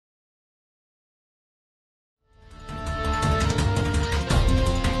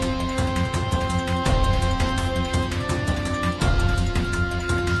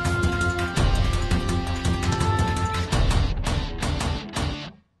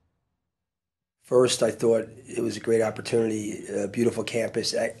First, I thought it was a great opportunity, a beautiful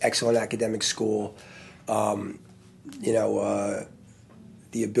campus, excellent academic school. Um, you know,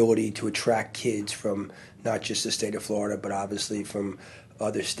 the ability to attract kids from not just the state of Florida, but obviously from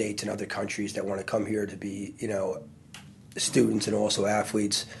other states and other countries that want to come here to be, students and also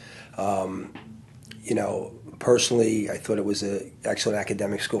athletes. Um, Personally, I thought it was an excellent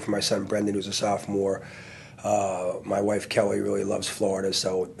academic school for my son Brendan, who's a sophomore. My wife Kelly really loves Florida,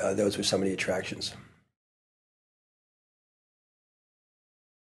 so those were some of the attractions.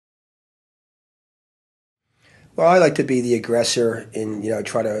 Well, I like to be the aggressor and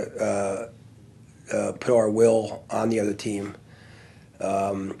try to put our will on the other team.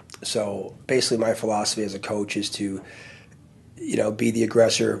 So basically, my philosophy as a coach is to be the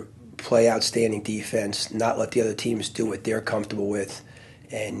aggressor, play outstanding defense, not let the other teams do what they're comfortable with,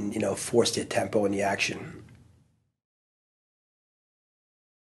 and force the tempo and the action.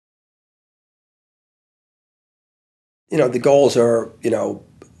 The goals are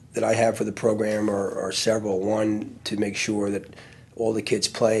that I have for the program are several. One, to make sure that all the kids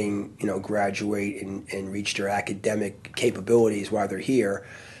playing graduate and reach their academic capabilities while they're here,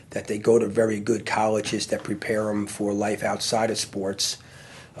 that they go to very good colleges that prepare them for life outside of sports.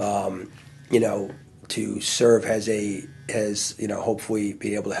 um, to serve hopefully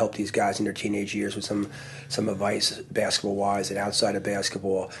be able to help these guys in their teenage years with some advice basketball wise and outside of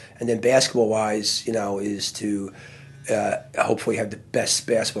basketball. And then basketball wise, is to hopefully have the best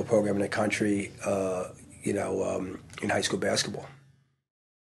basketball program in the country, in high school basketball.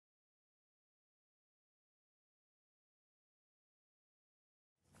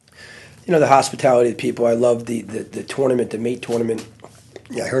 The hospitality of the people. I love the tournament, the mate tournament.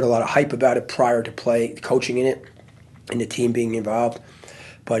 Yeah, I heard a lot of hype about it prior to coaching in it, and the team being involved.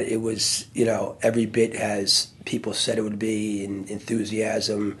 But it was, every bit as people said it would be, in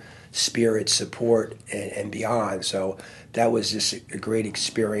enthusiasm, spirit, support, and beyond. So that was just a great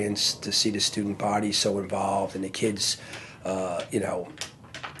experience to see the student body so involved and the kids, having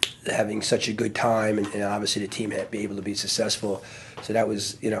such a good time, and obviously the team had be able to be successful. So that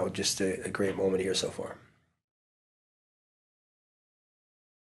was, just a great moment here so far.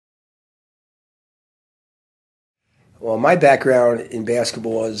 Well, my background in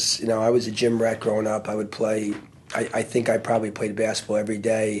basketball was, I was a gym rat growing up. I would play, I think I probably played basketball every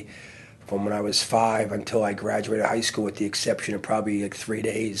day from when I was 5 until I graduated high school, with the exception of probably like 3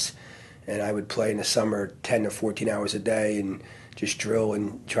 days. And I would play in the summer 10 to 14 hours a day and just drill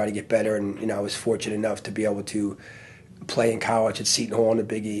and try to get better. And, I was fortunate enough to be able to play in college at Seton Hall in the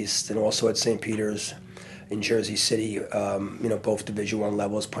Big East and also at St. Peter's in Jersey City, both Division One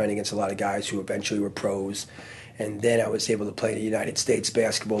levels, playing against a lot of guys who eventually were pros. And then I was able to play in the United States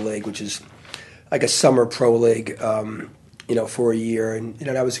Basketball League, which is like a summer pro league, for a year, and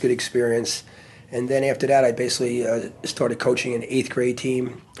that was a good experience. And then after that, I basically started coaching an eighth grade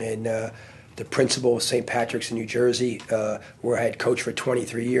team, and the principal of St. Patrick's in New Jersey, where I had coached for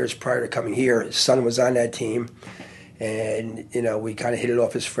 23 years prior to coming here. His son was on that team, and we kind of hit it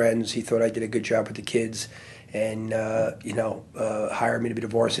off as friends. He thought I did a good job with the kids, and hired me to be the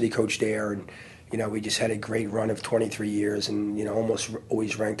varsity coach there. And we just had a great run of 23 years, and almost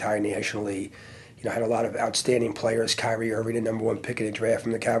always ranked high nationally. Had a lot of outstanding players. Kyrie Irving, the number one pick in the draft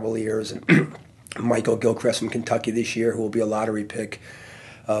from the Cavaliers, and Michael Gilchrist from Kentucky this year, who will be a lottery pick,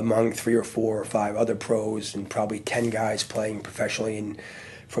 among 3 or 4 or 5 other pros, and probably 10 guys playing professionally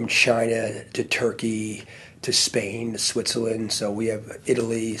from China to Turkey to Spain to Switzerland. So we have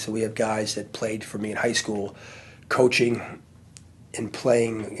Italy. So we have guys that played for me in high school, coaching and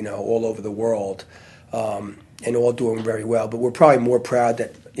playing, all over the world, and all doing very well. But we're probably more proud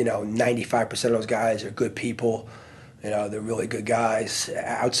that 95% of those guys are good people. They're really good guys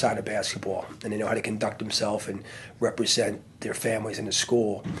outside of basketball, and they know how to conduct themselves and represent their families in the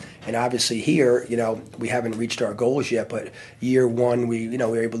school. And obviously here, we haven't reached our goals yet, but year one, we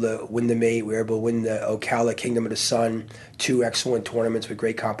were able to win the mate, we were able to win the Ocala Kingdom of the Sun, 2 excellent tournaments with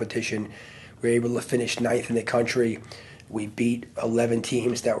great competition. We were able to finish 9th in the country. We beat 11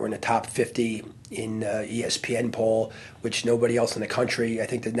 teams that were in the top 50 in ESPN poll, which nobody else in the country. I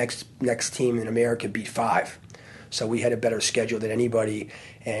think the next team in America beat 5. So we had a better schedule than anybody,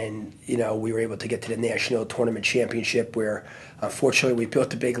 and we were able to get to the national tournament championship, where unfortunately we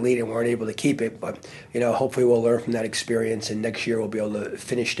built a big lead and weren't able to keep it. But hopefully we'll learn from that experience, and next year we'll be able to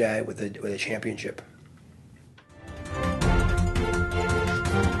finish that with a championship.